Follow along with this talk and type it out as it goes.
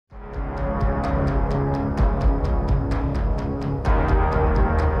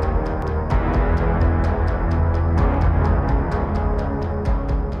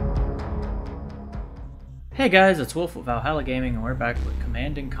Hey guys, it's Wolf with Valhalla Gaming, and we're back with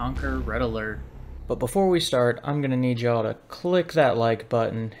Command & Conquer Red Alert. But before we start, I'm gonna need y'all to click that like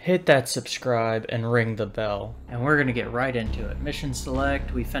button, hit that subscribe, and ring the bell. And we're gonna get right into it. Mission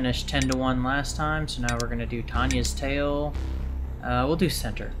select, we finished 10-1 last time, so now we're gonna do Tanya's Tale. We'll do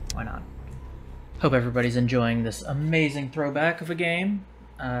center, why not? Hope everybody's enjoying this amazing throwback of a game.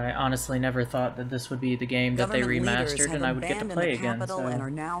 I honestly never thought that this would be the game that they remastered and I would get to play again, so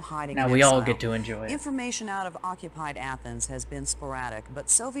now we all get to enjoy it. Information out of occupied Athens has been sporadic,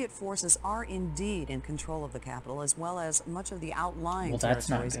 but Soviet forces are indeed in control of the capital as well as much of the outlying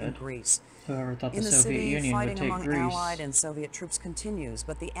territories in Greece. Whoever thought In the the Soviet city, Union would fighting take among Greece. Allied and Soviet troops continues,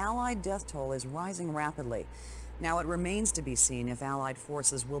 but the Allied death toll is rising rapidly. Now it remains to be seen if Allied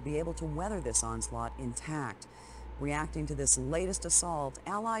forces will be able to weather this onslaught intact. Reacting to this latest assault,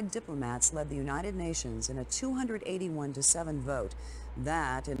 Allied diplomats led the United Nations in a 281-7 vote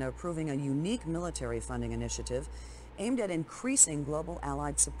that, in approving a unique military funding initiative aimed at increasing global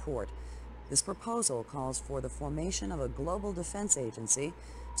Allied support. This proposal calls for the formation of a global defense agency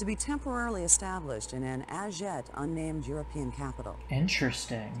to be temporarily established in an as-yet unnamed European capital.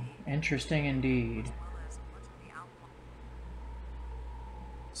 Interesting. Interesting indeed.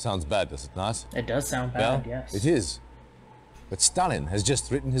 Sounds bad, does it not? It does sound bad, Well, yes. it is. But Stalin has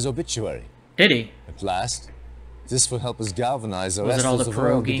just written his obituary. Did he? At last. This will help us galvanize the Was rest it all of the the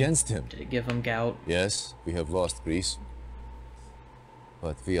world pierogi? against him. Did it give him gout? Yes, we have lost Greece.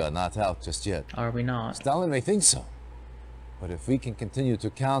 But we are not out just yet. Are we not? Stalin may think so. But if we can continue to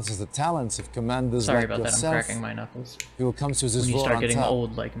counsel the talents of commanders Sorry like about that, I'm yourself, cracking my knuckles. he will come to his When you war start on getting top.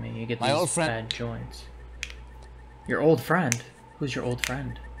 old like me, you get My old these friend- bad joints. Your old friend? Who's your old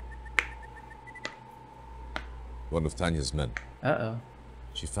friend? One of Tanya's men. Uh-oh.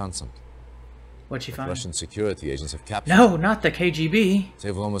 She found something. What'd she find? Russian security agents have captured No, not the KGB!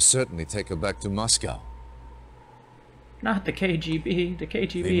 They will almost certainly take her back to Moscow. Not the KGB. The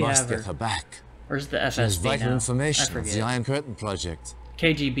KGB They must have her. get her back. Where's the She has FSB vital now? I information of forget. the Iron Curtain project.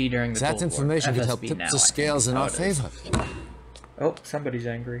 KGB during the That Cold War. information could help FSB tip now, I the think scales is in how our it is. favor. Oh, somebody's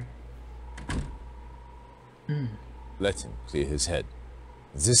angry. Let him clear his head.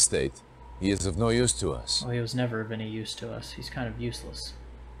 At this state, he is of no use to us. Well, he was never of any use to us. He's kind of useless.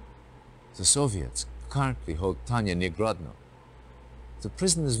 The Soviets currently hold Tanya near Grodno. The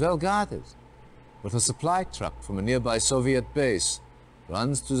prison is well guarded, but a supply truck from a nearby Soviet base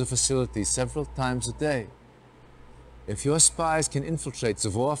runs to the facility several times a day. If your spies can infiltrate the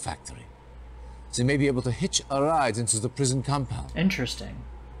war factory, they may be able to hitch a ride into the prison compound. Interesting.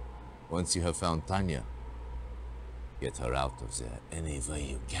 Once you have found Tanya, get her out of there any way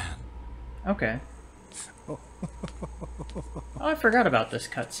you can. Okay. Oh, I forgot about this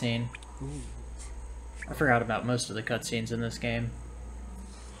cutscene. I forgot about most of the cutscenes in this game.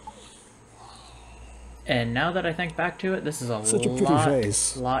 And now that I think back to it, this is a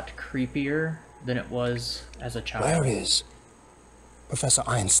lot creepier than it was as a child. Where is Professor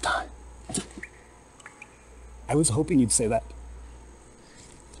Einstein? I was hoping you'd say that.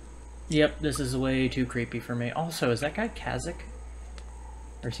 Yep, this is way too creepy for me. Also, is that guy Kazakh?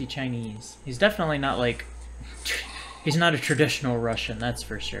 Or is he Chinese? He's definitely not like... He's not a traditional Russian, that's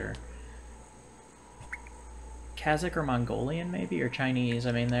for sure. Kazakh or Mongolian, maybe? Or Chinese?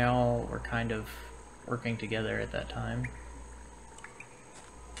 I mean, they all were kind of working together at that time.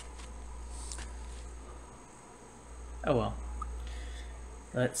 Oh well.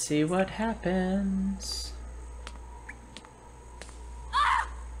 Let's see what happens.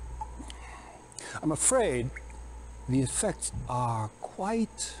 I'm afraid the effects are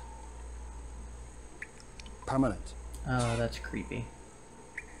quite permanent. Oh, that's creepy.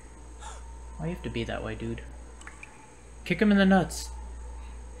 Why you have to be that way, dude? Kick him in the nuts.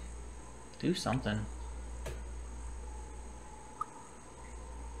 Do something.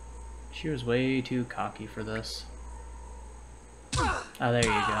 She was way too cocky for this. Oh, there you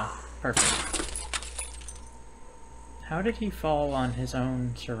go. Perfect. How did he fall on his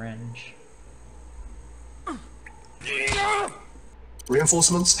own syringe?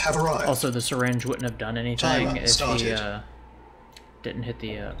 Reinforcements have arrived. Also, the syringe wouldn't have done anything Timer if started. he didn't hit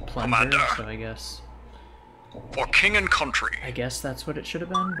the plunger, Commander. so I guess... For king and country. I guess that's what it should have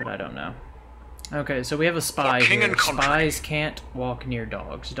been, but I don't know. Okay, so we have a spy For king here. and country. Spies can't walk near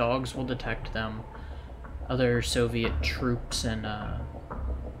dogs. Dogs will detect them. Other Soviet troops and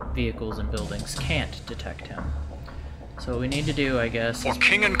vehicles and buildings can't detect him. So what we need to do, I guess, For is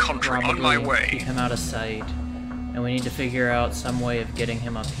king and country, on my probably way. keep him out of sight. And we need to figure out some way of getting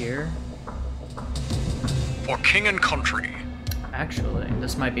him up here. For king and country. Actually,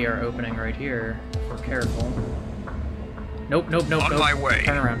 this might be our opening right here, if we're careful. Nope, nope, nope, On nope. my way.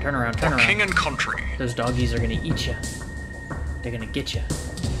 Turn around, turn around, turn For around. king and country. Those doggies are gonna eat you. They're gonna get you.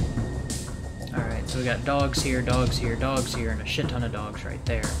 Alright, so we got dogs here, dogs here, dogs here, and a shit ton of dogs right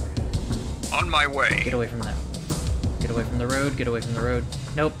there. On my way. Get away from that. Get away from the road, get away from the road.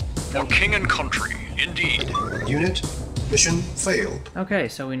 Nope. For king and country. Indeed. Unit, mission failed. Okay,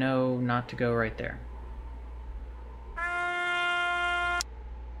 so we know not to go right there.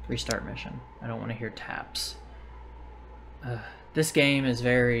 Restart mission. I don't want to hear taps. This game is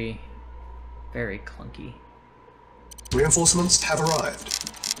very, very clunky. Reinforcements have arrived.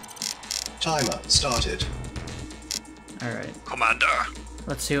 Timer started. Alright, Commander.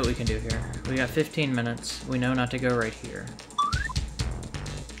 let's see what we can do here. We got 15 minutes. We know not to go right here.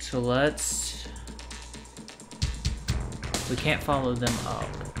 So let's... We can't follow them up.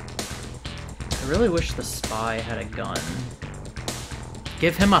 I really wish the spy had a gun.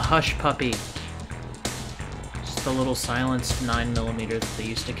 Give him a hush puppy. Just the little silenced 9mm that they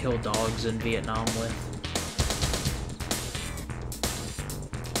used to kill dogs in Vietnam with.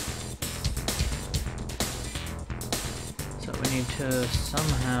 So we need to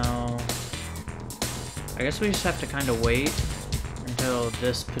somehow... I guess we just have to kind of wait until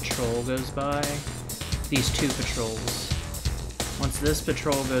this patrol goes by. These two patrols. Once this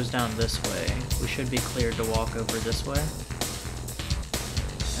patrol goes down this way, we should be cleared to walk over this way.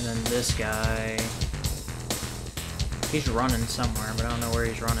 And then this guy... He's running somewhere, but I don't know where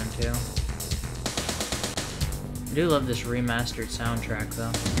he's running to. I do love this remastered soundtrack,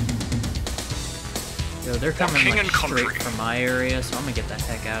 though. Yo, they're coming king like, and straight country. from my area, so I'm gonna get the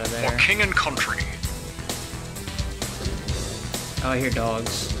heck out of there. For king and country. Oh, I hear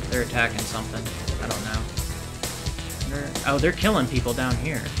dogs. They're attacking something. I don't know. Oh, they're killing people down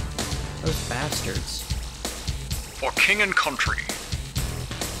here. Those bastards. For king and country.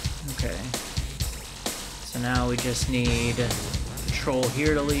 Okay. So now we just need patrol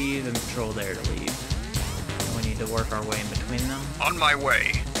here to leave and patrol there to leave. And we need to work our way in between them. On my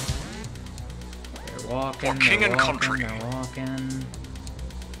way. They're walking, For king they're and walking, country. they're walking.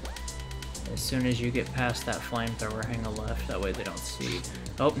 As soon as you get past that flamethrower, hang a left. That way they don't see.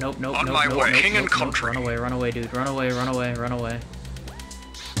 Oh, nope, nope, On nope, my nope, way. nope, King and nope, nope. country. Run away, dude. Run away, run away, run away.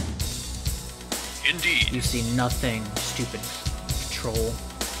 Indeed. You see nothing, stupid patrol.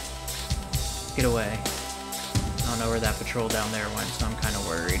 Get away. I don't know where that patrol down there went, so I'm kind of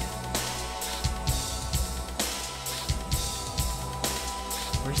worried.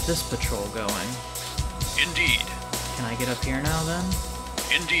 Where's this patrol going? Indeed. Can I get up here now, then?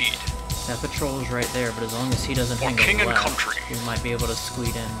 Indeed. That patrol's right there, but as long as he doesn't For hang king a and left, country. we might be able to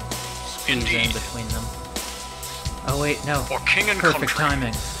squeeze in Indeed. between them. Oh wait, no. For king and Perfect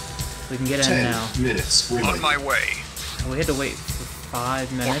country. timing. We can get in 10 now. minutes On remaining. my way. We had to wait for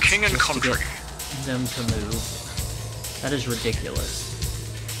 5 minutes king and just to country. get them to move. That is ridiculous.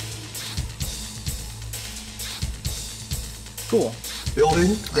 Cool.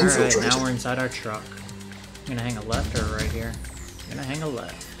 Building Alright, infiltrated. now we're inside our truck. I'm gonna hang a left or right here? I'm gonna hang a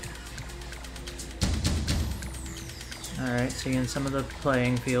left. Alright, seeing some of the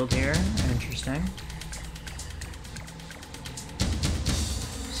playing field here. Interesting.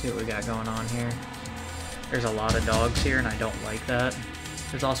 See what we got going on here. There's a lot of dogs here, and I don't like that.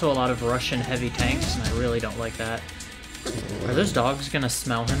 There's also a lot of Russian heavy tanks, and I really don't like that. Are those dogs gonna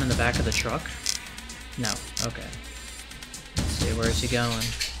smell him in the back of the truck? No. Okay. Let's see, where's he going?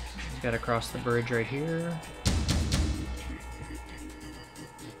 He's gotta cross the bridge right here.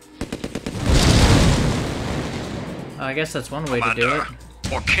 I guess that's one way to do it. Commander.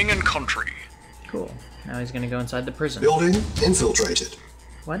 For king and country. Cool. Now he's gonna go inside the prison. Building infiltrated.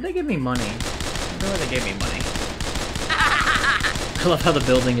 Why'd they give me money? I wonder why they gave me money. I love how the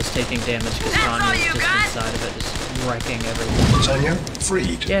building is taking damage because Tanya's just inside of it, just wrecking everything. Tanya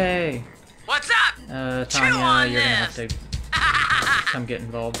freed. Yay! What's up? Tanya, on you're gonna have this. to come get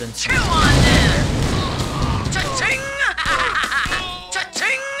involved in some... Chew on this! Cha-ching!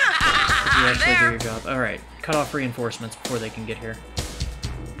 Cha-ching! You actually do There! your job. Alright, cut off reinforcements before they can get here.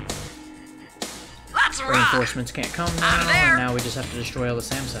 Let's rock! Reinforcements can't come now, I'm there. and now we just have to destroy all the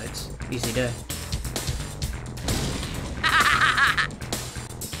SAM sites. Easy day.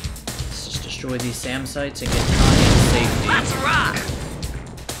 Let's just destroy these SAM sites and get Tanya to safety. Let's rock!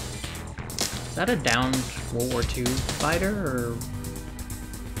 Is that a downed World War II fighter, or...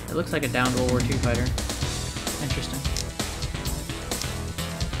 It looks like a downed World War II fighter. Interesting.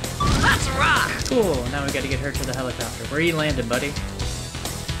 Let's rock! Cool, now we gotta get her to the helicopter. Where are you landing, buddy?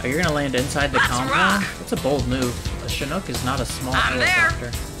 Oh, you're gonna land inside the Let's compound? rock! That's a bold move. A Chinook is not a small I'm there.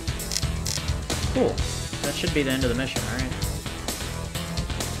 helicopter. Cool. That should be the end of the mission, alright.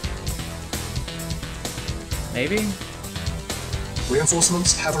 Maybe?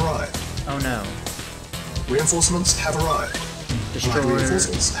 Reinforcements have arrived. Oh no. Reinforcements have arrived. Destroy,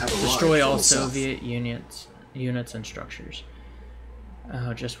 Reinforcements have arrived destroy all from the south. Soviet units and structures.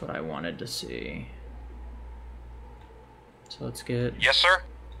 Oh, just what I wanted to see. So let's get Yes, sir.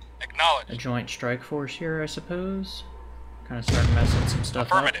 a Acknowledged. joint strike force here, I suppose. Kind of start messing some stuff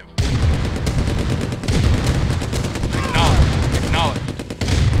Affirmative. up. Acknowledged. Acknowledged.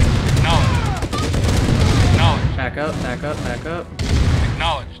 Acknowledged. Acknowledged. Back up, back up, back up.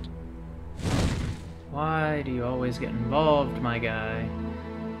 Acknowledged. Why do you always get involved, my guy?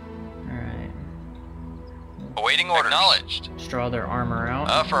 Alright. Awaiting orders. Acknowledged. Just draw their armor out.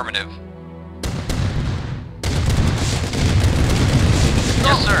 Affirmative.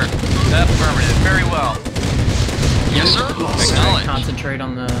 Yes, sir. Affirmative. Very well. Yes, sir. Acknowledged. Concentrate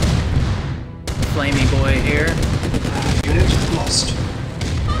on the flamey boy here. Unit lost.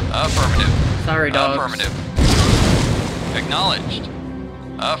 Affirmative. Sorry, dogs. Affirmative. Acknowledged.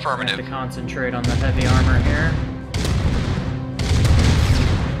 I have to Affirmative. concentrate on the heavy armor here.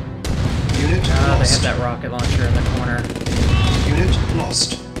 Unit They have lost. that rocket launcher in the corner. Unit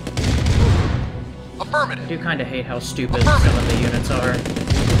lost. I Affirmative. do kind of hate how stupid some of the units are.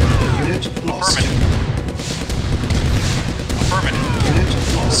 Unit lost. Affirmative. Affirmative. Unit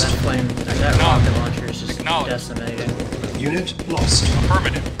That lost. flame, that rocket launcher is just Acknowledged. decimating. Unit lost.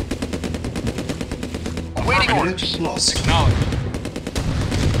 Affirmative. Awaiting Unit orders. lost. Acknowledged.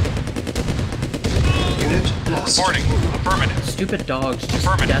 Unit lost. Reporting. Affirmative. Stupid dogs just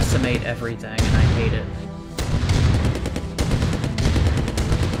Affirmative. decimate everything, and I hate it.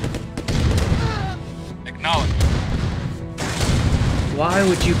 Acknowledged. Why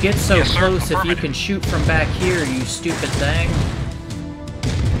would you get so Yes, sir. close if you Affirmative. can shoot from back here, you stupid thing?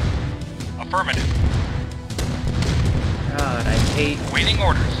 Affirmative. God, I hate... Awaiting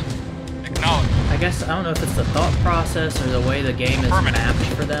orders. Acknowledged. I guess, I don't know if it's the thought process or the way the game is Affirmative. mapped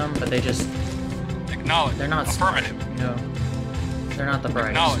for them, but they just... Acknowledged. They're not smart, Affirmative. you know? They're not the brightest.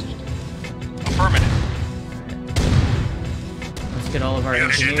 Acknowledged. Affirmative. Let's get all of our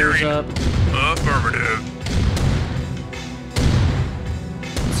engineers up. Affirmative.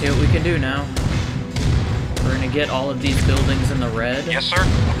 Let's see what we can do now. We're gonna get all of these buildings in the red. Yes, sir.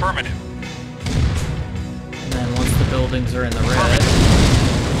 Affirmative. And then once the buildings are in the red,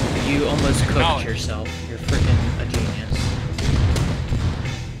 you almost cooked Acknowledged. yourself. You're freaking a genius.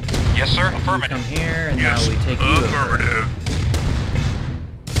 Yes, sir. You Affirmative. come here, and now we take you over. Affirmative.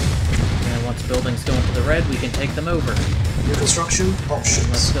 And then once buildings go into the red, we can take them over. New construction Let's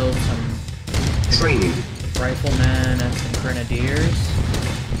options. build some Training. riflemen and some grenadiers.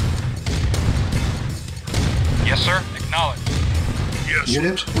 Yes, sir. Acknowledged. Yes.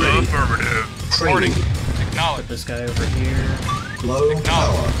 Unit ready. Affirmative. Training. Put Acknowledged. this guy over here. Low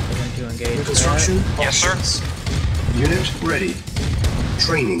power. For them to engage New that. construction Yes, sir. options. Unit ready.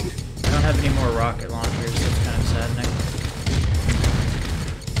 Training. I don't have any more rocket launchers, that's kind of saddening.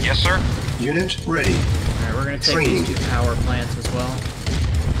 Yes, sir. Unit ready. Alright, we're gonna take Training. these two power plants as well.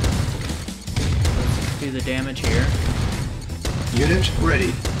 Let's do the damage here. Unit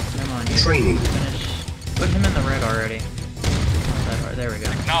ready. Come on, you. Training. Finish. Put him in the red already. Not that hard. There we go.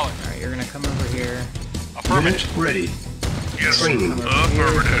 Acknowledged. Alright, you're gonna come over here. Affirmative. Unit ready. Yes. Training. Come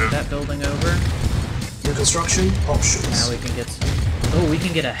over here, take that building over. New construction Now options. we can get some... Oh, we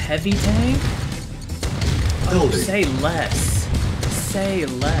can get a heavy tank? Oh, Building. say less. Say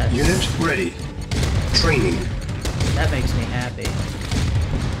less. Unit ready. Training. That makes me happy.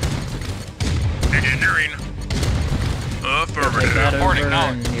 Engineering. Take that over, Reporting now.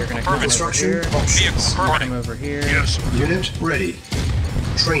 and you're gonna come over Construction here. Vehicle. options. Come Affirmative. over here. Yes. Unit ready.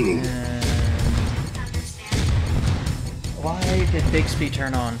 Training. And... Why did Bixby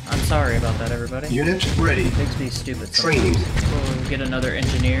turn on? I'm sorry about that, everybody. Unit ready. Bixby's stupid. Training. sometimes. We'll get another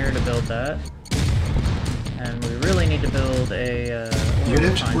engineer to build that. And we really need to build a oil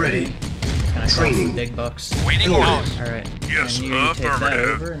Unit refinery. ready. It's gonna cost Training. some big bucks. Waiting Building. orders. Alright. Yes, and you take that affirmative.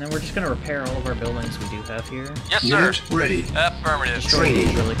 over, and then we're just gonna repair all of our buildings we do have here. Yes, Unit ready. Affirmative. Destroy Training.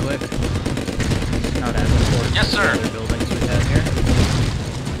 these really quick. Not as important Yes, as sir. the other buildings we have here.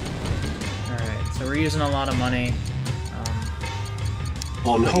 Alright, so we're using a lot of money.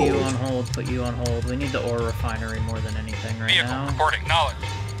 On Put you on hold. hold, put you on hold. We need the ore refinery more than anything right Vehicle now. reporting. Knowledge.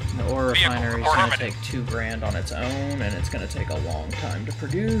 The ore Vehicle refinery is report. going to take $2 grand on its own, and it's going to take a long time to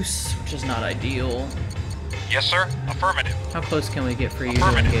produce, which is not ideal. Yes, sir. Affirmative. How close can we get for you to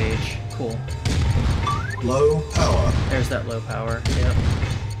Affirmative. engage? Cool. Low power. There's that low power. Yep.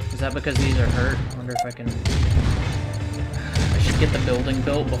 Is that because these are hurt? I wonder if I can... I should get the building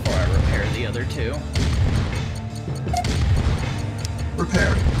built before I repair the other two.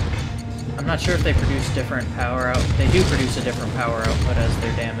 Repairing. I'm not sure if they produce different power out. They do produce a different power output as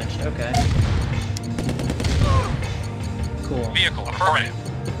they're damaged. Okay. Cool. Vehicle affirmative.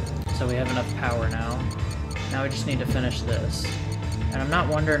 So we have enough power now. Now we just need to finish this. And I'm not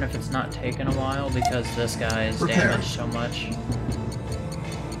wondering if it's not taking a while because this guy is damaged so much.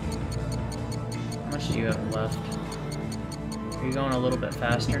 How much do you have left? Are you going a little bit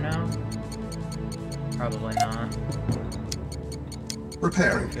faster now? Probably not.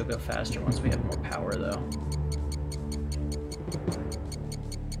 Repairing. You'll go faster once we have more power, though.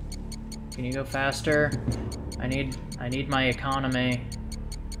 Can you go faster? I need my economy.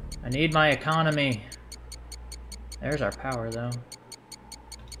 I need my economy. There's our power, though.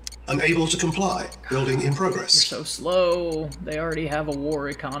 Unable to comply. Building in progress. You're so slow. They already have a war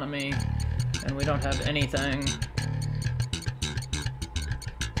economy, and we don't have anything.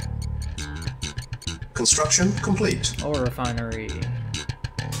 Construction complete. Ore refinery.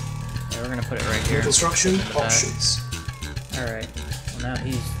 Yeah, we're gonna put it right here. Construction options. Alright. Well, now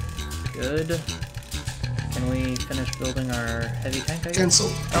he's good. Can we finish building our heavy tank, I guess? Cancel.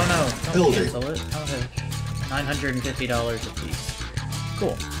 Oh no, don't Building. cancel it. I'll have $950 a piece.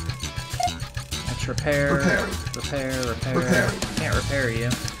 Cool. Let's repair. Repairing. Repair. Repairing. Can't repair you,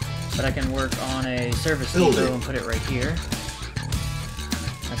 but I can work on a service Building. depot and put it right here.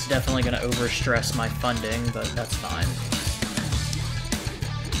 That's definitely going to overstress my funding, but that's fine.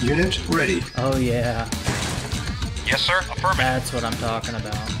 Unit ready. Oh yeah, Yes, sir. Affirmative. that's what I'm talking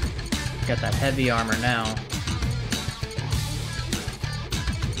about. Got that heavy armor now.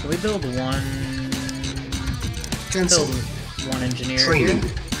 Can we build one? Cancel. Build one engineer Training.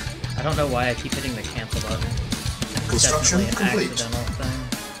 here. I don't know why I keep hitting the cancel button. It's Construction definitely an complete. accidental thing.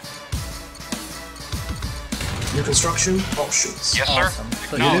 New construction options. Yes, Awesome. sir.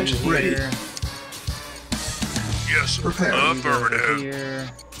 Put you Unit here. ready. Yes, sir. Repair. You go over here.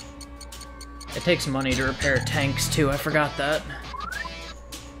 It takes money to repair tanks too. I forgot that.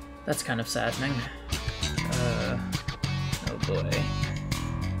 That's kind of saddening. Oh boy.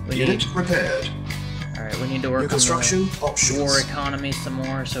 We Unit need. repaired. All right, we need to work New construction on the options. ore economy some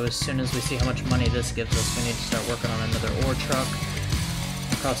more. So as soon as we see how much money this gives us, we need to start working on another ore truck.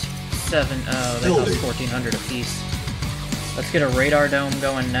 It costs they cost Building. 1,400 a piece. Let's get a radar dome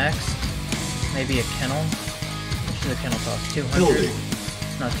going next. Maybe a kennel. How much does the kennel cost? 200. Building.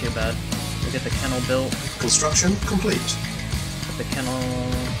 It's not too bad. We'll get the kennel built. Construction complete. Put the kennel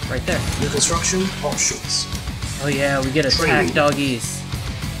right there. New construction options. Oh yeah, we get attack Training. doggies.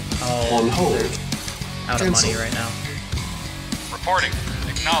 Oh, On hold. out of Cancel. money right now. Reporting.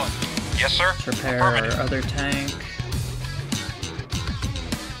 Acknowledged. Yes, sir. Let's repair our Affirmative. other tank.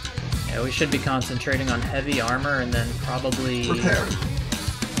 Yeah, we should be concentrating on heavy armor and then probably... Repairing.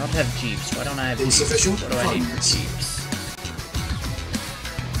 I don't have jeeps. Why don't I have Insufficient jeeps? What do I need for funds. jeeps?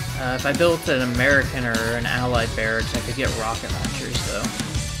 If I built an American or an Allied barracks, I could get rocket launchers,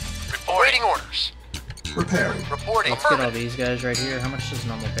 though. Awaiting orders. Repairing. Reporting. Let's get all these guys right here. How much does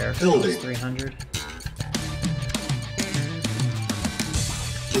normal barracks Building. cost? 300?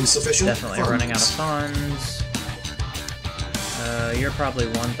 Insufficient Definitely funds. running out of funds. You're probably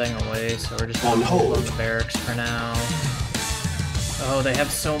one thing away, so we're just On gonna hold on hold. the barracks for now. Oh, they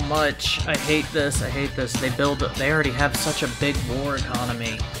have so much. I hate this. I hate this. They already have such a big war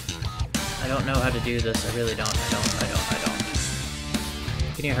economy. I don't know how to do this. I really don't. I don't.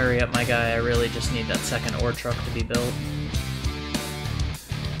 Can you hurry up, my guy? I really just need that second ore truck to be built.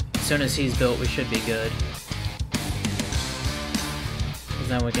 As soon as he's built, we should be good. Because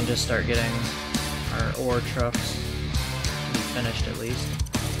then we can just start getting our ore trucks finished at least.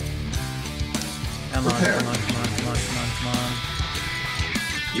 Come on, Repair. come on, come on, come on, come on, come on.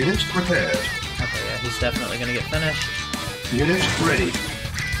 Unit repaired. Okay, yeah, he's definitely gonna get finished. Unit ready.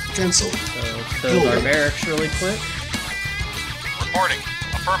 Cancel. So let's build our Building. barracks really quick. Reporting.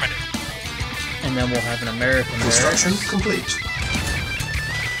 Affirmative. And then we'll have an American Construction barracks. complete.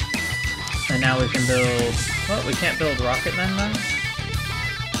 And now we can build... Well, we can't build rocket men now?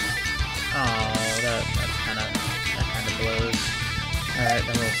 Oh, that kind of blows. Alright,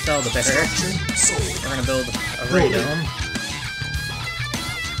 then we'll sell the barracks. Structure sold. We're gonna build a Building. radome.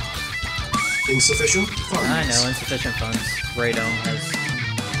 Insufficient funds. I know, insufficient funds. Radome has...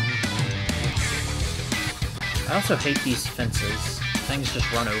 I also hate these fences. Things just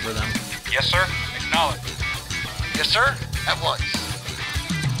run over them. Yes, sir. Acknowledged. Yes, sir. At once.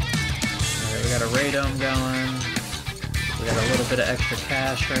 Alright, we got a radome going. We got a little bit of extra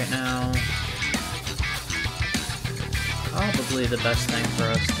cash right now. Probably the best thing for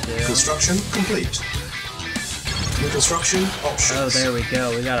us to do. Construction complete. New construction options. Oh, there we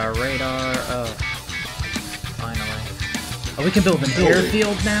go. We got our radar. Oh, finally. Oh, we can build an Building.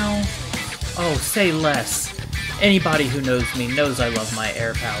 airfield now? Oh, say less. Anybody who knows me knows I love my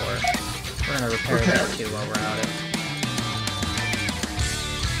air power. We're gonna repair that too while we're at it.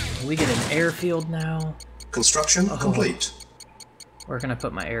 We get an airfield now. Construction complete. We're gonna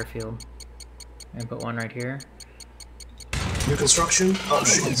put my airfield. I'm gonna put one right here. New construction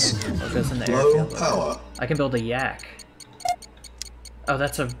options. What goes in the Low airfield? power. I can build a yak. Oh,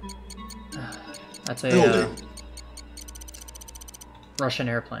 that's a Building. Russian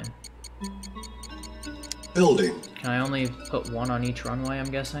airplane. Building. Can I only put one on each runway, I'm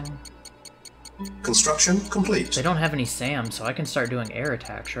guessing? Construction complete. They don't have any SAM, so I can start doing air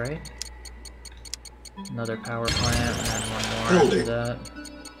attacks, right? Another power plant, and then one more Building. after that.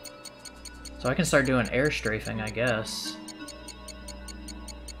 So I can start doing air strafing, I guess.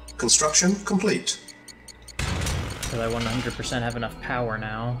 Construction complete. Because I 100% have enough power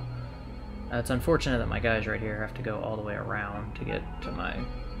now. It's unfortunate that my guys right here have to go all the way around to get to my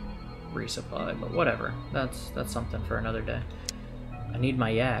resupply, but whatever. That's something for another day. I need my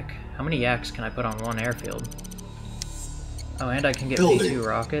yak. How many yaks can I put on one airfield? Oh, and I can get Building. P2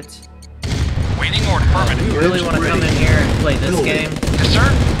 rockets. Waiting order. Affirmative. You really want to come in here and play this Building. game? Yes,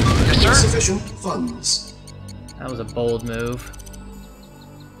 sir. Yes, sir. Insufficient funds. That was a bold move.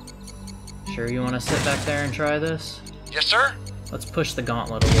 Sure you want to sit back there and try this? Yes, sir. Let's push the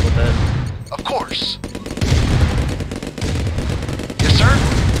gauntlet a little bit. Of course. Yes, sir.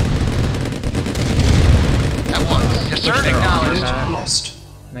 At once. Yes, sir. Push their armor Acknowledged. back. Lost.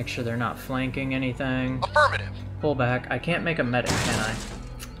 Make sure they're not flanking anything. Affirmative. Pull back. I can't make a medic, can I?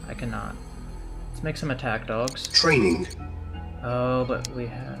 I cannot. Let's make some attack dogs. Training. Oh, but we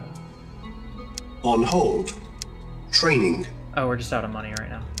have... On hold. Training. Oh, we're just out of money right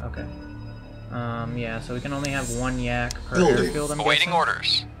now. Okay. Yeah, so we can only have one yak per Building. airfield, I'm Awaiting guessing.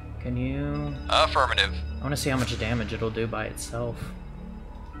 orders. Can you... Affirmative. I want to see how much damage it'll do by itself.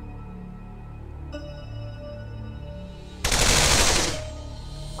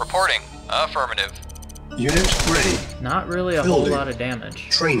 Reporting. Affirmative. Unit ready. Not really a Building. whole lot of damage.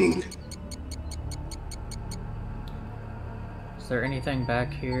 Training. Is there anything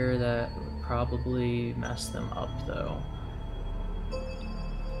back here that would probably mess them up, though?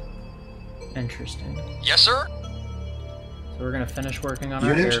 Interesting. Yes, sir. So we're gonna finish working on our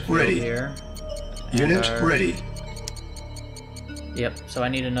Unit airfield ready. here. And Unit our- ready. Yep, so I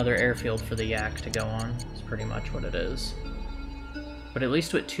need another airfield for the yak to go on. That's pretty much what it is. But at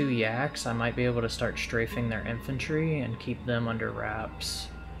least with 2 yaks, I might be able to start strafing their infantry and keep them under wraps.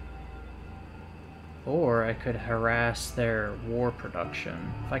 Or I could harass their war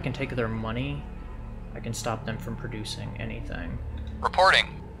production. If I can take their money, I can stop them from producing anything.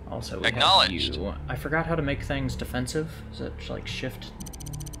 Reporting. Also, we Acknowledged. have you. I forgot how to make things defensive. Is it like shift?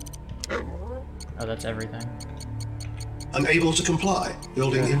 Oh, that's everything. Unable to comply.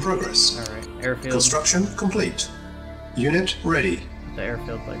 Building in progress. Alright, airfield. Construction complete. Unit ready. The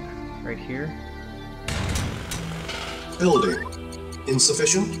airfield, like, right here. Building.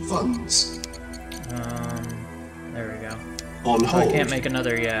 Insufficient funds. There we go. On So hold. I can't make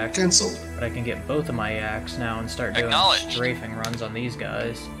another yak, Cancel. but I can get both of my yaks now and start doing Acknowledged. strafing runs on these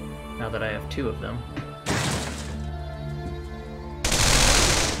guys, now that I have 2 of them.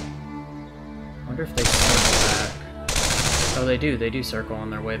 I wonder if they circle back. Oh, they do circle on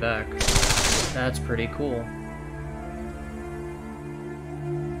their way back. That's pretty cool.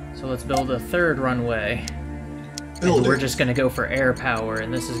 So let's build a 3rd runway. And Building. we're just gonna go for air power,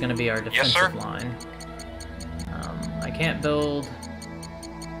 and this is gonna be our defensive sir. line. I can't build.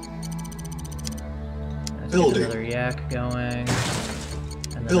 Let's Building. get another yak going, and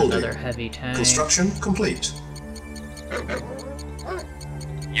then Building. another heavy tank. Construction complete.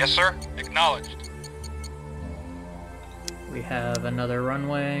 Yes, sir. Acknowledged. We have another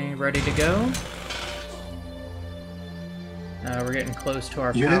runway ready to go. We're getting close to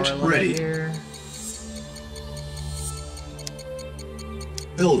our Unit power limit ready. here.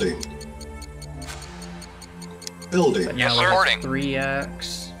 Building. Building. But Yes, now sir. we're Reporting. at 3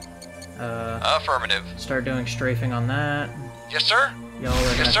 yaks. Affirmative. Start doing strafing on that. Yes, sir. Y'all are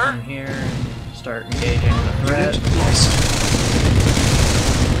gonna Yes, sir. come here and start engaging the threat. Unit lost.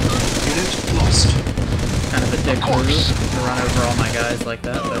 Unit lost. Kind of a dick course. move to run over all my guys like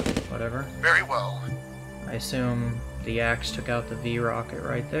that, but whatever. Very well. I assume the yaks took out the V rocket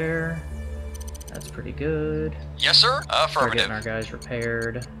right there. That's pretty good. Yes, sir. Start getting our Affirmative. guys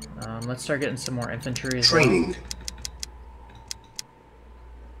repaired. Let's start getting some more infantry as well. Training.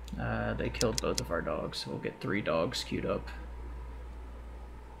 They killed both of our dogs, so we'll get 3 dogs queued up.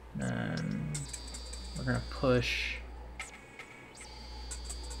 Then we're gonna push.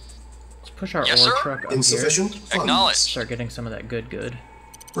 Let's push our Yes, ore sir. truck up Insufficient here. funds. Acknowledged. Start getting some of that good.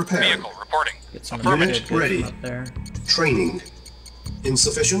 Repairing. Vehicle reporting. Get some of the Unit good goods ready. from up there. Training.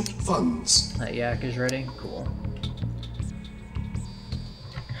 Insufficient funds. That yak is ready. Cool.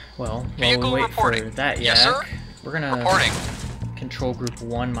 Well, while Vehicle we wait reporting. for that yak, Yes, sir. we're gonna Reporting. control group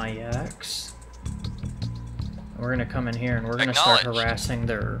 1 my yaks. We're gonna come in here and we're gonna start Acknowledged. harassing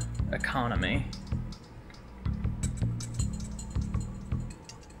their economy.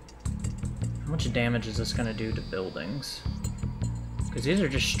 How much damage is this gonna do to buildings? Because these are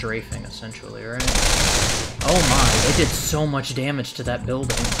just strafing, essentially, right? Oh my, they did so much damage to that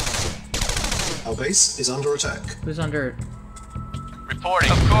building. Our base is under attack. Who's under...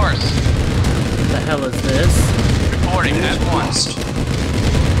 Reporting. Of course. What the hell is this? Reporting at Unit once. lost.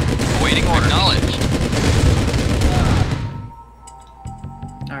 Awaiting order. Acknowledged.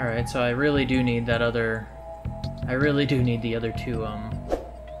 Alright, so I really do need that other... I really do need the other two, I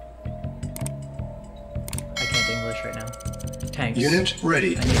can't English right now. Tanks. Unit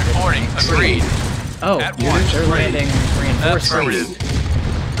ready. I need this. Reporting. Agreed. Oh, At they're once. landing reinforcements. Training.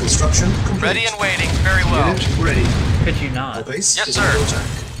 Construction complete. Ready and waiting. Very well. Unit ready. Could you Our not? base Yes, is sir. under attack.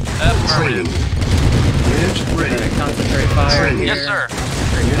 Affirmative. Training. Unit ready. Alright, concentrate fire Training. here. Yes, sir.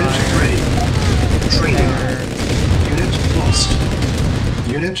 Concentrate Unit fire. ready. Training. There. Unit lost.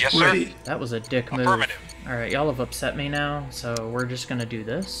 Unit Yes, sir. ready. That was a dick move. Affirmative. Alright, y'all have upset me now, so we're just gonna do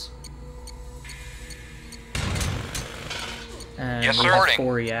this. And Yes, we sir. have Reporting.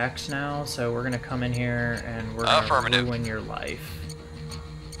 4 yaks now, so we're gonna come in here and we're gonna Affirmative. ruin your life.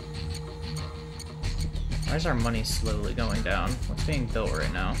 Why is our money slowly going down? What's being built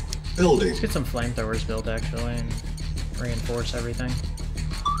right now? Building. Let's get some flamethrowers built, actually, and reinforce everything.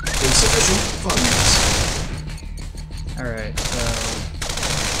 Insufficient funds. Alright, so...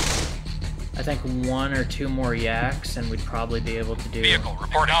 I think 1 or 2 more yaks, and we'd probably be able to do Vehicle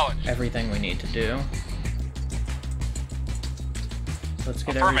report. Acknowledged. everything we need to do. Let's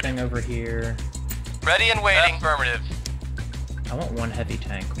get Affirmative. everything over here. Ready and waiting. Affirmative. I want 1 heavy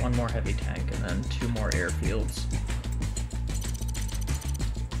tank, 1 more heavy tank, and then 2 more airfields.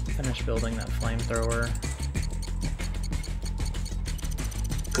 Finish building that flamethrower.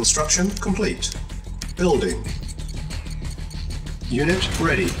 Construction complete. Building. Unit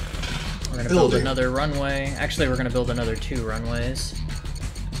ready. We're gonna build Building. another runway. Actually, we're gonna build another 2 runways.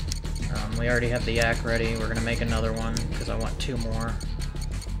 We already have the yak ready. We're gonna make another one because I want 2 more.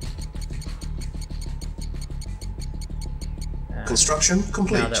 And Construction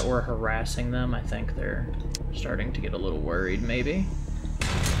complete. now that we're harassing them, I think they're starting to get a little worried, maybe.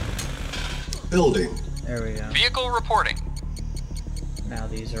 Building. There we go. Vehicle reporting. Now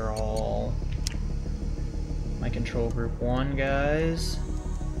these are all my control group 1 guys.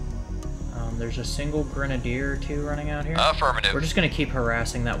 There's a single grenadier or 2 running out here. Affirmative. We're just gonna keep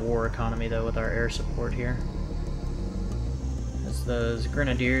harassing that war economy though with our air support here. As those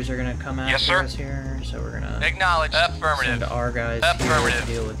grenadiers are gonna come after Yes, sir. us here, so we're gonna Acknowledged. send Affirmative. our guys here to Affirmative.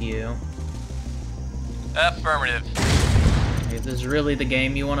 deal with you. Affirmative. Hey, if this is really the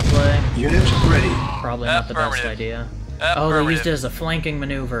game you want to play, Unit ready. probably not the best Affirmative. idea. Oh, they used it as a flanking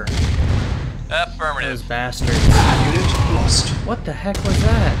maneuver. Those Affirmative. bastards. Unit lost. What the heck was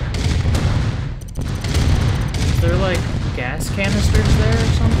that? Is there like gas canisters there or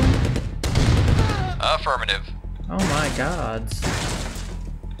something? Affirmative. Oh my gods.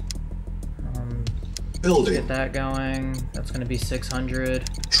 Building. Get that going. That's gonna be 600.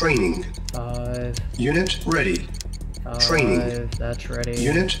 Training. 5. Unit ready. 5. Training. That's ready.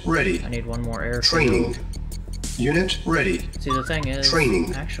 Unit ready. I need 1 more airfield. Training. Unit ready. See, the thing is,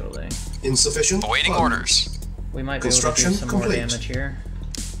 Training. actually, Insufficient Awaiting funds. orders. we might be able to do Construction some more complete. damage here.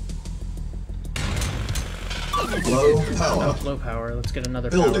 Low power. Low power. Let's get another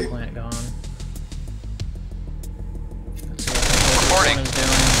power Building. plant going. Let's see what Reporting. this one is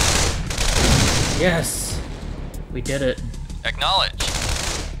doing. Yes! We did it. Acknowledged.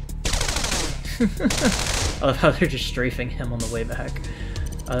 I love how they're just strafing him on the way back.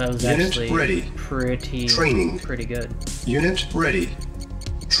 That was Unit actually ready. pretty good. Unit ready.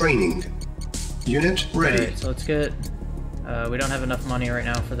 Training. Unit ready. Alright, so let's get... we don't have enough money right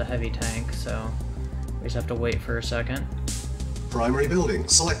now for the heavy tank, so we just have to wait for a second. Primary building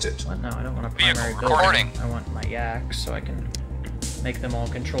selected. What? No, I don't want a Vehicle primary recording. building. I want my yaks so I can make them all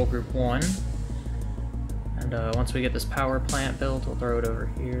control group 1. And once we get this power plant built, we'll throw it over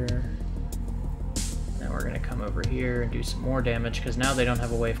here. Then we're gonna come over here and do some more damage because now they don't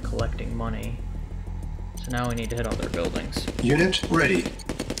have a way of collecting money. So now we need to hit all their buildings. Unit ready.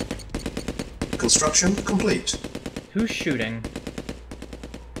 Construction complete. Who's shooting?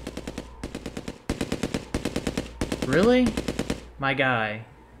 Really? My guy.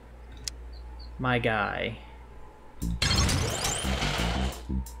 My guy.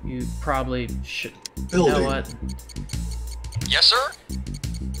 You probably should... You Building. know what? Yes, sir.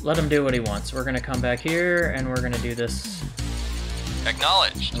 Let him do what he wants. We're gonna come back here, and we're gonna do this.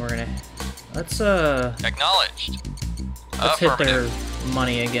 Acknowledged. And we're gonna... Let's Acknowledged. hit their Affirmative.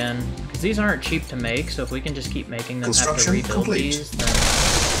 money again. Because these aren't cheap to make, so if we can just keep making them have to Construction rebuild complete. these, then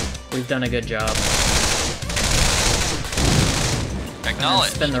we've done a good job. And then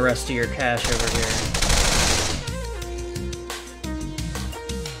Acknowledged. spend the rest of your cash over here.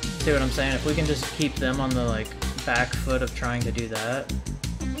 See what I'm saying? If we can just keep them on the, like, back foot of trying to do that,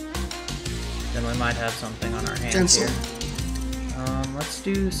 then we might have something on our hands Cancel. here. Let's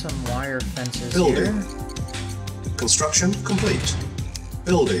do some wire fences Building. here. Construction complete.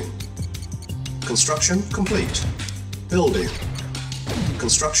 Building. Construction complete. Building.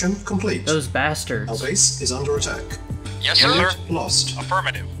 Construction complete. Those Our bastards. base is under attack. Yes, sir. Unit lost.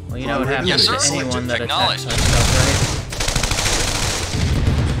 Affirmative. Well, you know what happens Yes, to sir. anyone that attacks Acknowledged. our stuff,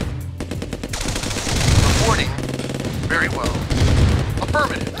 Reporting. Very well.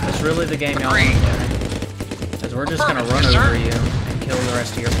 Affirmative. right? It's really the game y'all Agreed. want to play. Because we're just gonna run Yes, sir. over you and kill the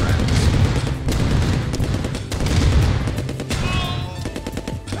rest of your friends.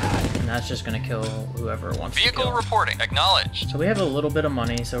 And that's just gonna kill whoever wants Vehicle to kill. reporting. Acknowledged. So we have a little bit of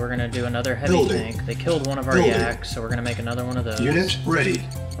money, so we're gonna do another heavy Building. tank. They killed one of our Building. yaks, so we're gonna make another one of those. Unit ready.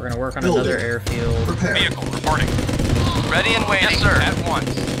 We're gonna work on Building. another airfield. Prepare. Vehicle reporting. Ready and waiting. Yes, sir. At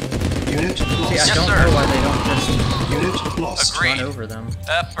once. Unit See, I lost. Yes, don't sir. know why they don't just Unit lost. Agreed. run over them.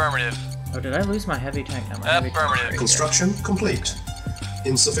 Affirmative. Oh, did I lose my heavy tank? No, my heavy tank's Affirmative. right here. Construction complete.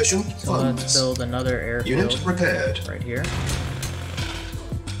 Insufficient So let's funds. build another airfield Unit repaired. right here.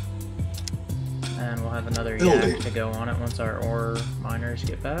 And we'll have another Building. yak to go on it once our ore miners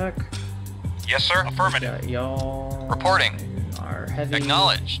get back. Yes, sir. Affirmative. Got y'all. Reporting. and Our heavy.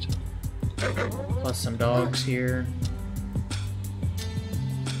 Acknowledged. Plus some dogs here.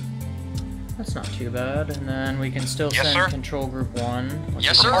 That's not too bad. And then we can still Yes, send sir. Control Group 1. which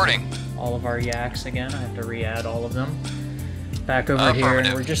Yes, is sir. Reporting. all of our yaks again. I have to re-add all of them. Back over here, and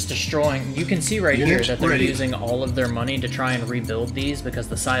Affirmative. we're just destroying. You can see right here Unit that they're ready. using all of their money to try and rebuild these because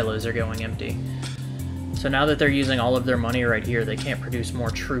the silos are going empty. So now that they're using all of their money right here, they can't produce more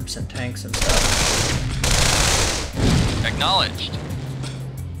troops and tanks and stuff. Acknowledged.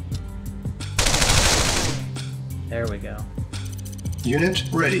 There we go. Unit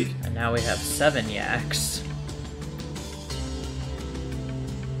ready. And now we have 7 yaks.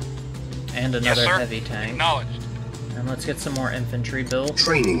 And Yes, another sir. heavy tank. Acknowledged. And let's get some more infantry built.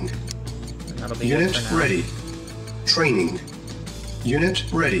 Training. And that'll be Unit it for now. ready. Training. Unit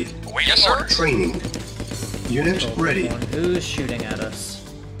ready. Waiting. Yes, sir. Training. Unit Control ready. Group 1. Who's shooting at us?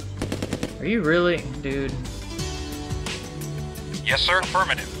 Are you really? Dude. Yes, sir.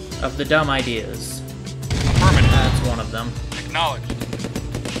 Affirmative. Of the dumb ideas. Affirmative. That's one of them. Acknowledged.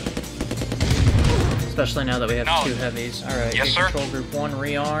 Especially now that we have 2 Acknowledged. heavies. Alright, Yes, get sir. Control Group 1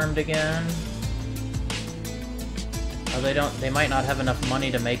 rearmed again. Oh, they might not have enough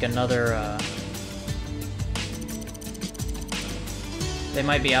money to make another, They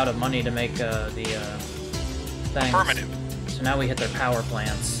might be out of money to make, the things. Affirmative. So now we hit their power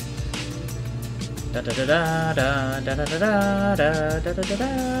plants. Da da da da da da da da da da da da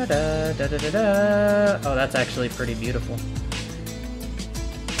da da da da da da. Oh, that's actually pretty beautiful.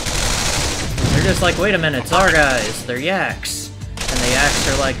 They're just like, wait a minute, it's our guys. They're yaks. And the yaks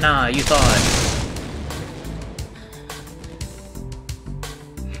are like, nah, you thought.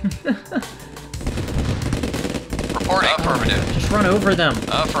 Reporting. Affirmative. Just run over them.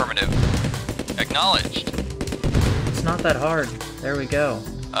 Affirmative. Acknowledged. It's not that hard. There we go.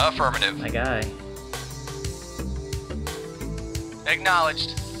 Affirmative. My guy.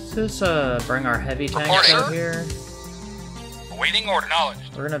 Acknowledged. Let's just bring our heavy tanks Reporting. out here. Awaiting order.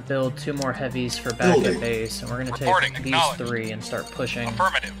 Acknowledged. We're gonna build 2 more heavies for back Building. at base, and we're gonna Reporting. take these Acknowledged. 3 and start pushing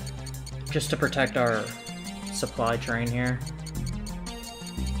Affirmative. just to protect our supply train here.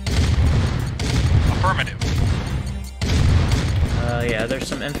 Affirmative. Yeah, there's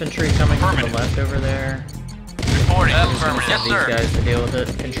some infantry coming from the Affirmative. left over there. Reporting. Just gonna Affirmative. Yes, send these sir. guys to deal with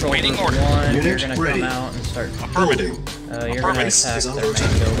it. Control Waiting Group order. 1, you're Unit gonna ready. come out and start. Affirmative. Building. You're gonna Base attack is their under main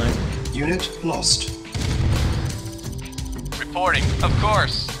attack. building. Unit lost. Reporting. Of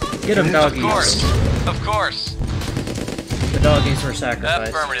course. Get them, Unit Of doggies. course. Of course. The doggies were sacrificed.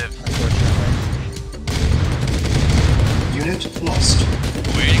 Affirmative. Unfortunately. Unit lost.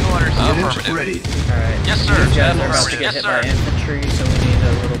 Waiting orders. Unit Affirmative. ready. Alright. Yes, sir. These guys are about to Affirmative. get Yes, hit sir. by infantry, so we need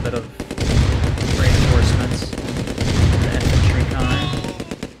a little bit of reinforcements. The infantry kind.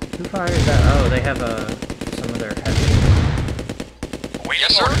 Who fired that? Oh, they have some of their heavy. Waiting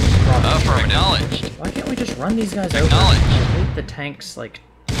Yes, sir. orders. Affirmative. Acknowledged. Why can't we just run these guys over? I Acknowledged. hate the tanks, like,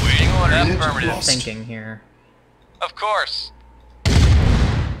 order. Unit Affirmative. lost. thinking here. Of course.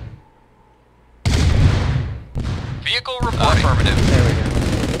 Vehicle reporting. Affirmative. There we go.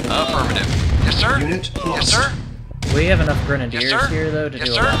 Affirmative. Yes, sir. Unit Yes, lost. sir. We have enough grenadiers Yes, sir. here, though, to Yes,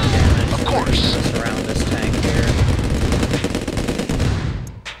 do sir. a lot of damage. Of course. Just around this tank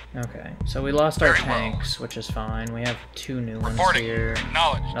here. Okay, so we lost our Very well. tanks, which is fine. We have 2 new ones Reporting. here.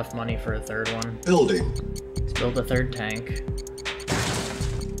 Acknowledged. Enough money for a 3rd one. Building. Let's build a 3rd tank.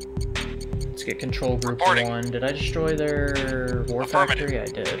 Let's get control group Reporting. 1. Did I destroy their war factory? I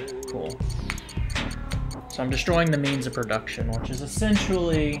did. Cool. So I'm destroying the means of production, which is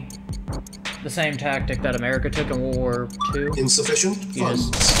essentially the same tactic that America took in World War II. Insufficient You funds.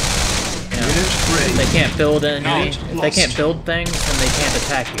 just, you know, Unit ready. they can't build any. Unit If they lost. can't build things, then they can't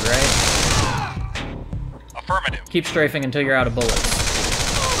attack you, right? Affirmative. Keep strafing until you're out of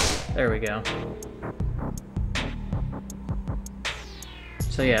bullets. There we go.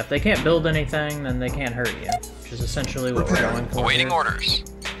 So yeah, if they can't build anything, then they can't hurt you, which is essentially what we're going for. Awaiting here. orders.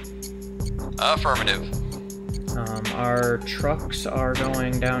 Affirmative. Our trucks are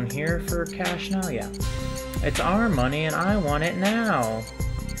going down here for cash now? Yeah. It's our money and I want it now.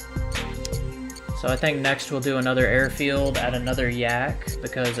 So I think next we'll do another airfield at another yak,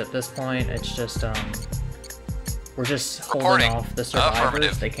 because at this point it's just, we're just holding Reporting. off the survivors.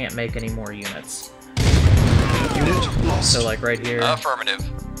 Affirmative. They can't make any more units. Unit lost. So like right here, Affirmative.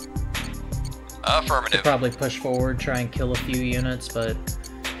 we'll Affirmative. probably push forward, try and kill a few units, but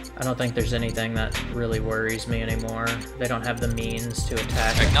I don't think there's anything that really worries me anymore. They don't have the means to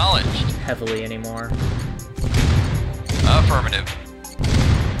attack Acknowledged. heavily anymore. Affirmative.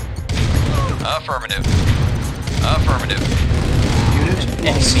 Affirmative. Affirmative. Unit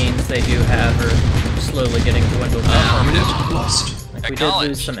Any lost. means they do have are slowly getting dwindled down. Unit lost. Like we did Acknowledged.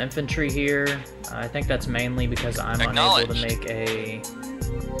 lose some infantry here. I think that's mainly because I'm unable to Acknowledged. make a...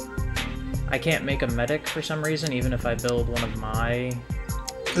 I can't make a medic for some reason, even if I build one of my...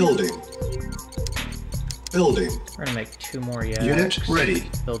 Building. Building. We're gonna make 2 more yaks. Unit ready.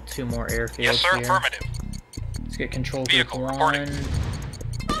 Build 2 more airfields Yes, sir. here. Affirmative. Let's get control group Vehicle 1. reporting.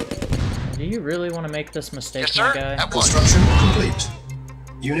 Do you really want to make this mistake, Yes, my sir. guy? At once. Construction complete.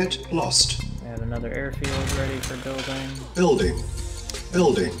 Unit lost. We have another airfield ready for building. Building.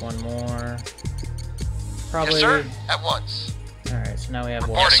 Building. 1 more. Probably... Yes, sir. At once. Alright, so now we have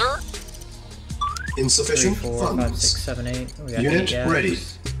what? Yes, sir. 3, Insufficient 4, 5, 6, funds. 7, 8. We got Unit 8 yaks. ready.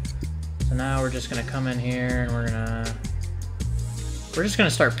 So now we're just gonna come in here and we're just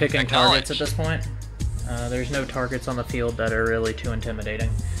gonna start picking targets at this point. There's no targets on the field that are really too intimidating.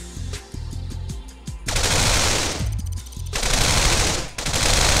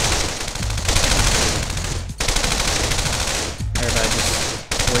 Everybody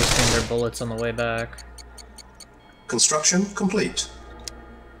just wasting their bullets on the way back. Construction complete.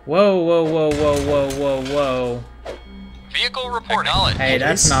 Whoa, whoa, whoa, whoa, whoa, whoa, whoa. Vehicle reporting. Acknowledged. Hey,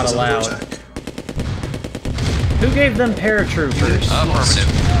 that's Base not is under allowed. attack. Who gave them paratroopers? Unit lost.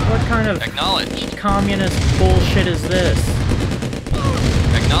 Affirmative. What kind of Acknowledged. communist bullshit is this?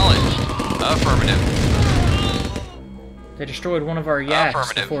 Acknowledged. Affirmative. They destroyed one of our yaks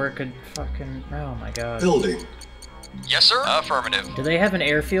Affirmative. before it could fucking... Oh my god. Building. Yes, sir. Affirmative. Do they have an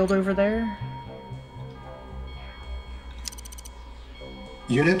airfield over there?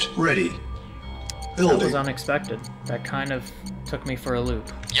 Unit ready. That was Building. unexpected. That kind of took me for a loop.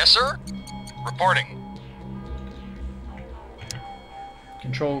 Yes, sir. Reporting.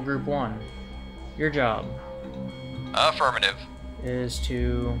 Control Group 1. Your job Affirmative. is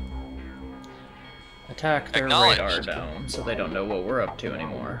to attack their Acknowledged. radar dome so they don't know what we're up to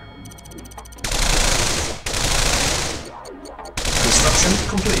anymore. Construction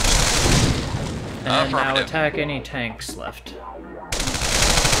complete. And now Affirmative. attack any tanks left.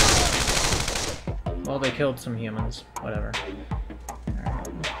 Well, they killed some humans. Whatever. Alright.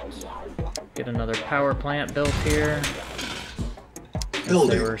 Get another power plant built here. Since they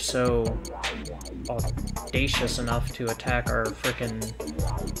Building. were so audacious enough to attack our frickin'...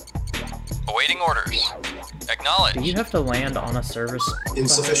 Awaiting orders. Acknowledged. Do you have to land on a service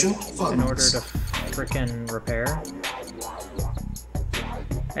Insufficient in order funds. to frickin' repair?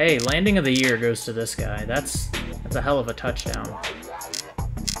 Hey, landing of the year goes to this guy. That's a hell of a touchdown.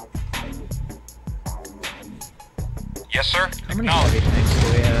 Yes, sir. How many Acknowledged. heavy tanks do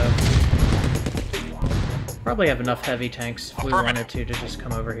we have? Probably have enough heavy tanks if we wanted to just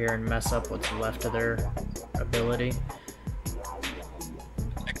come over here and mess up what's left of their ability.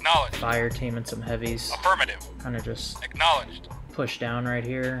 Acknowledged. Fire team and some heavies. Affirmative. Kind of just Acknowledged. push down right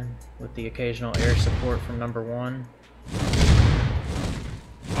here with the occasional air support from number 1.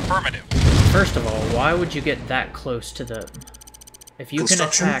 Affirmative. First of all, why would you get that close to the If you can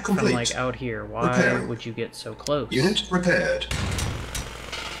Construction attack from complete. like out here, why Repairing. would you get so close? Unit repaired.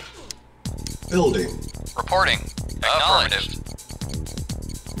 Building. Reporting. Acknowledged.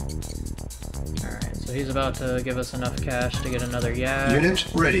 Alright, so he's about to give us enough cash to get another yak. Unit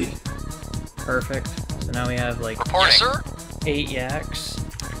ready. Perfect. So now we have like Reporting. Yes, sir. 8 yaks.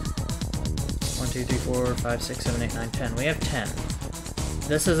 1, 2, 3, 4, 5, 6, 7, 8, 9, 10. We have 10.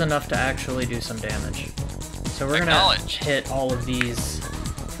 This is enough to actually do some damage. So we're gonna hit all of these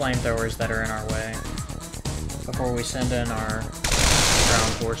flamethrowers that are in our way before we send in our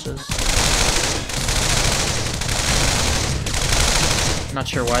ground forces. Not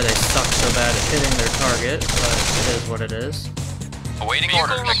sure why they suck so bad at hitting their target, but it is what it is. Awaiting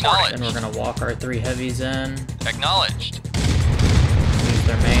orders. Acknowledged. Then we're gonna walk our 3 heavies in. Acknowledged. Use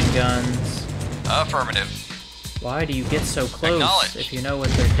their main guns. Affirmative. Why do you get so close Acknowledged. if you know what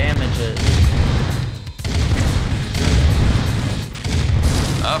their damage is?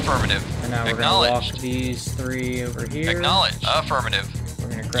 Affirmative. And now we're gonna walk these 3 over here. Acknowledged. Affirmative. We're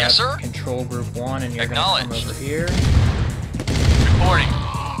gonna grab Yes, sir. control group 1 and you're gonna come Acknowledged. over here. Reporting.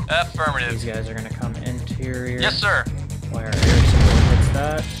 Affirmative. These guys are gonna come interior. Yes, sir. While our air support hits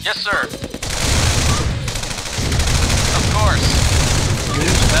that. Yes, sir. Of course.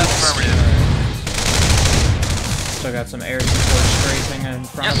 Affirmative. Still got some air support strafing in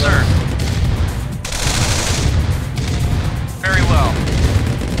front Yes, of sir. us. Very well.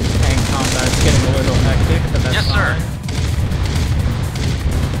 Tank combat's getting a little hectic, but that's Yes, sir. fine.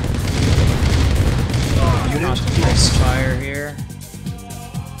 Unit Concentrate lost. fire here.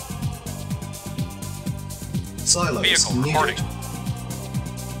 Silos Vehicle needed. reporting.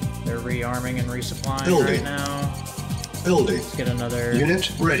 They're rearming and resupplying Building. right now. Building. Let's get another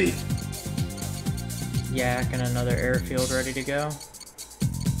Unit ready. yak and another airfield ready to go.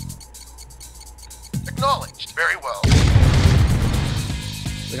 Acknowledged. Very well.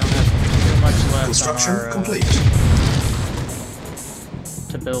 We don't have too much left Construction on our complete.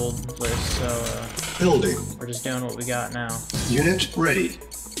 to build this, so Building. we're just doing what we got now. Unit ready.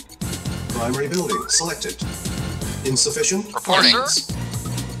 Primary building selected. Insufficient Reporting. funds.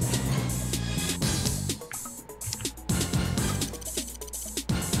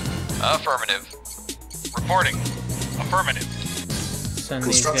 Affirmative. Reporting. Affirmative. Send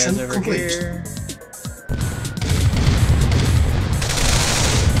these guys Construction over complete. here.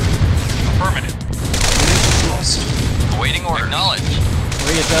 Affirmative. Unit lost. Awaiting order. Acknowledged.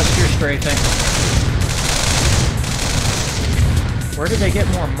 Readjust your strafing. Where did they get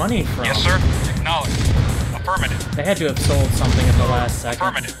more money from? Yes, sir. Acknowledged. Affirmative. They had to have sold something at the last second.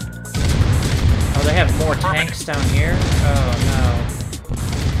 Affirmative. Oh, they have more Affirmative. tanks down here? Oh, no.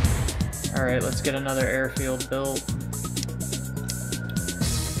 Alright, let's get another airfield built.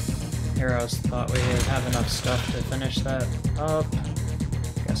 Here I thought we'd have enough stuff to finish that up.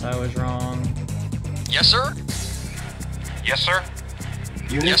 Guess I was wrong. Yes, sir. Yes, sir.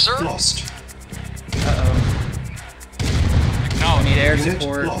 Unit Yes, sir. lost. Uh-oh. We Acknowledged. need air Unit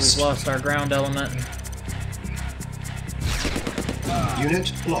support. lost. We've lost our ground element.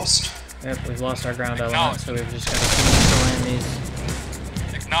 Unit lost. Yep, we've lost our ground element, so we've just got to keep destroying these.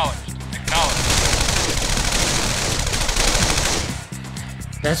 Acknowledged. Acknowledged.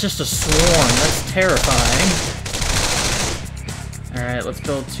 That's just a swarm. That's terrifying. Alright, let's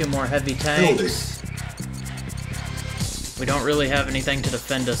build 2 more heavy tanks. We don't really have anything to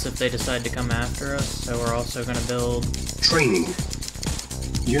defend us if they decide to come after us, so we're also going to build Training.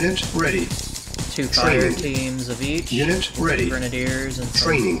 Unit ready. 2 fire Training. teams of each. Unit ready. Grenadiers and some,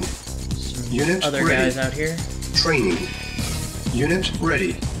 Training. some Unit other ready. guys out here. Training. Unit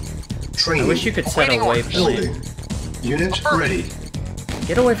ready. Training. I wish you could set a Awaiting orders. Building. waypoint. Unit ready.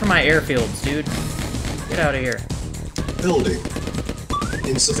 Get away from my airfields, dude. Get out of here. Building.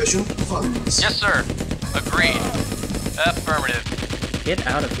 Insufficient funds. Yes, sir. Agreed. Affirmative. Get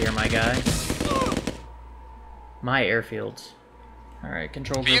out of here, my guy. My airfields. Alright,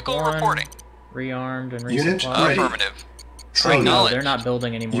 control group Vehicle 1. reporting. Rearmed and Unit resupplied. ready. Affirmative. Oh Training. no, Acknowledged. they're not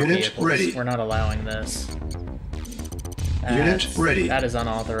building any more Unit vehicles. ready. We're not allowing this. Unit That's- ready. That is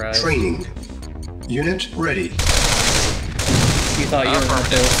unauthorized. Training. Unit ready. You thought you were going to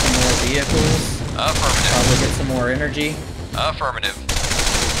build some more vehicles, Affirmative. probably get some more energy. Affirmative.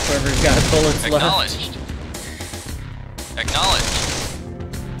 Whoever's got bullets left. Acknowledged.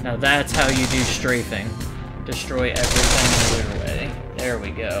 Acknowledged. Now that's how you do strafing. Destroy everything in your way. There we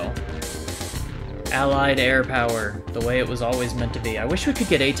go. Allied air power, the way it was always meant to be. I wish we could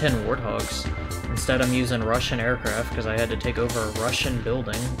get A-10 Warthogs. Instead I'm using Russian aircraft because I had to take over a Russian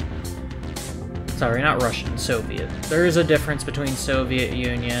building. Sorry, not Russian, Soviet. There is a difference between Soviet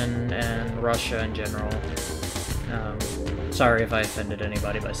Union and Russia in general. Sorry if I offended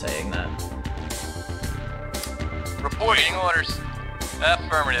anybody by saying that. Reporting orders.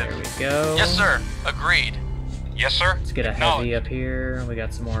 Affirmative. There we go. Yes, sir. Agreed. Yes, sir. Let's get a heavy up here. We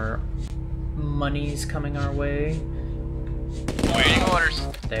got some more monies coming our way. Waiting orders.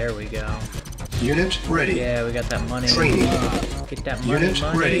 There we go. Unit ready. Yeah, we got that money. Training. Get that money, Unit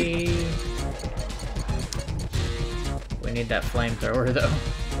money. ready. We need that flamethrower though.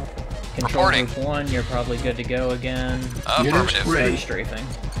 Control Reporting. group 1, you're probably good to go again. Affirmative. Start Ready. strafing.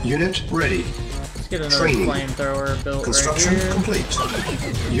 Unit ready. Let's get another Training. flamethrower built Construction right here.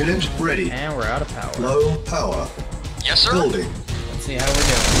 complete. Unit ready. And we're out of power. Low power. Yes, sir. Building. Let's see how we're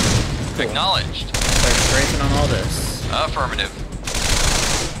doing. Cool. Acknowledged. Start strafing on all this. Affirmative.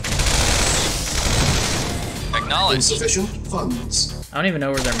 Acknowledged. Insufficient funds. I don't even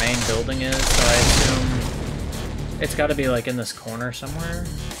know where their main building is, so I assume it's got to be like in this corner somewhere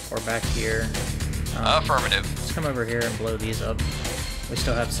or back here. Affirmative. Let's come over here and blow these up. We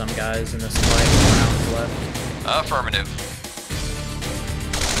still have some guys in this fight rounds left. Affirmative.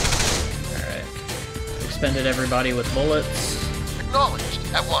 Alright. Expended everybody with bullets. Acknowledged.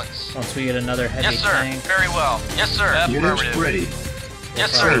 At once. Once we get another heavy Yes, sir. tank, Very well. Yes, sir. Unit Affirmative. ready.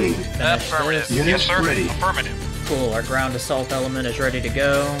 Yes, we'll sir. Training. finish Affirmative. this. Unit Yes, sir. ready. Affirmative. Cool, our ground assault element is ready to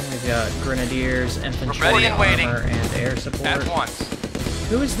go. We've got grenadiers, infantry, Ready and waiting. armor, and air support. At once.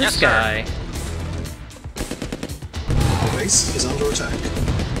 Who is this Yes, sir. guy? Base is under attack.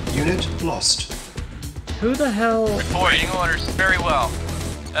 Unit lost. Who the hell? Waiting orders. Very well.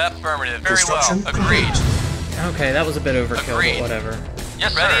 Affirmative. Very Construction well. Agreed. complete. Okay, that was a bit overkill, Agreed. but whatever.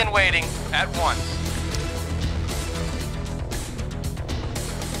 Yes, sir. Ready and waiting. At once.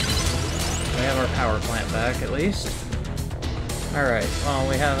 We have our power plant back, at least. Alright, well,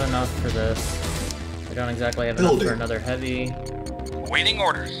 we have enough for this. We don't exactly have enough Building. for another heavy. Waiting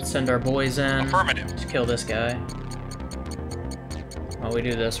orders. Send our boys in Affirmative. to kill this guy. While we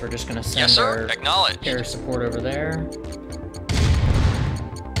do this, we're just gonna send Yes, sir. our Acknowledged. air support over there.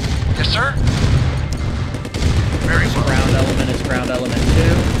 Yes, sir. Very well. Ground element is ground element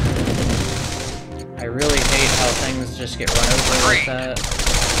 2. I really hate how things just get run over like Agreed. that.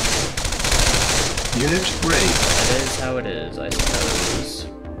 Unit ready. That is how it is, I suppose.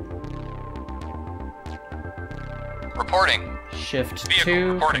 Reporting. Shift Vehicle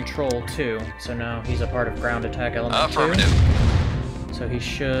 2, reporting. control 2. So now he's a part of ground attack element 2. Affirmative. So he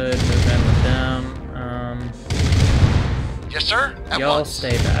should move in with them. Yes, sir. At Y'all once.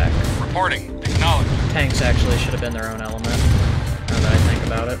 stay back. Reporting. Acknowledged. Tanks actually should have been their own element, now that I think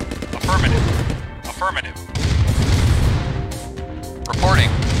about it. Affirmative. Affirmative. Reporting.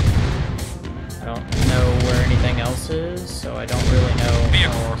 I don't know where anything else is, so I don't really know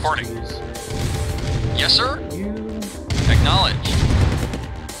Vehicle how else reporting. to use Yes, sir. you. Acknowledged.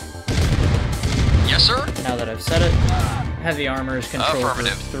 Yes, sir. Now that I've said it, heavy armor is control group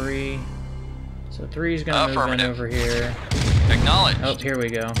Affirmative. 3. So 3 is gonna move in Affirmative. over here. Acknowledged. Oh, here we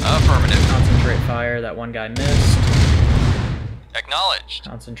go. Affirmative. Concentrate fire, that one guy missed. Acknowledged.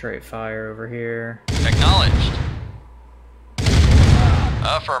 Concentrate fire over here. Acknowledged.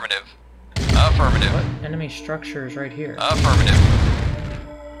 Affirmative. Affirmative. What enemy structure is right here? Affirmative.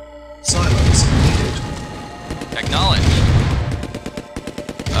 Silos needed. Acknowledged.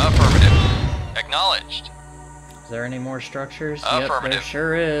 Affirmative. Acknowledged. Is there any more structures? Yep, there Affirmative.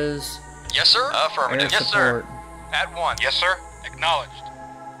 sure is. Yes, sir. Affirmative. Air Yes, support. sir. At once. Yes, sir. Acknowledged.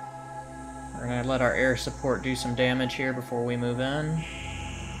 We're gonna let our air support do some damage here before we move in.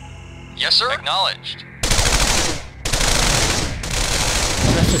 Yes, sir. Acknowledged.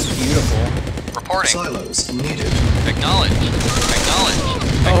 Oh, that's just beautiful. Reporting. Silos needed. Acknowledged. Acknowledged.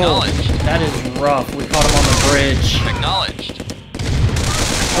 Oh, Acknowledged. that is rough. We caught him on the bridge. Acknowledged.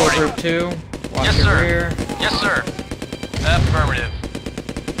 Control group 2. Watch Yes, your sir. rear. Yes, sir. Affirmative.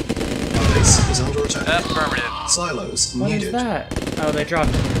 Base is under attack. Affirmative. Silos What needed. is that? Oh, they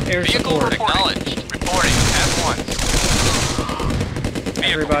dropped air Vehicle support. acknowledged. Reporting at once.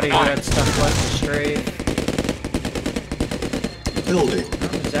 Vehicle Everybody who had acknowledged. stuff left to strafe. Building. I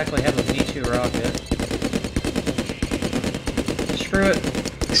don't exactly have a V2 rocket. Screw it.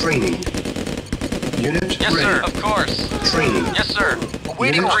 Training. Unit Yes, ready. sir. Of course. Training. Yes, sir.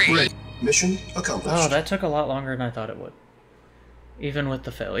 Awaiting Unit brief. ready. Mission accomplished. Oh, that took a lot longer than I thought it would. Even with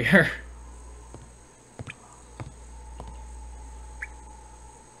the failure.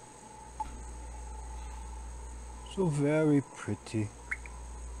 So very pretty.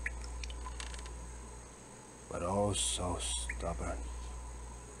 But oh so stubborn.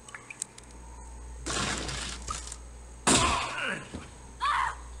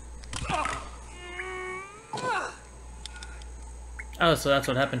 Oh, so that's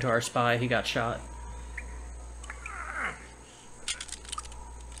what happened to our spy. He got shot.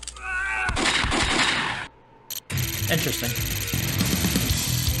 Interesting.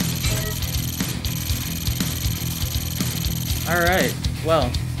 Alright, well,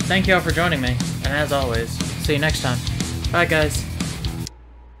 thank you all for joining me, and as always, see you next time. Bye guys.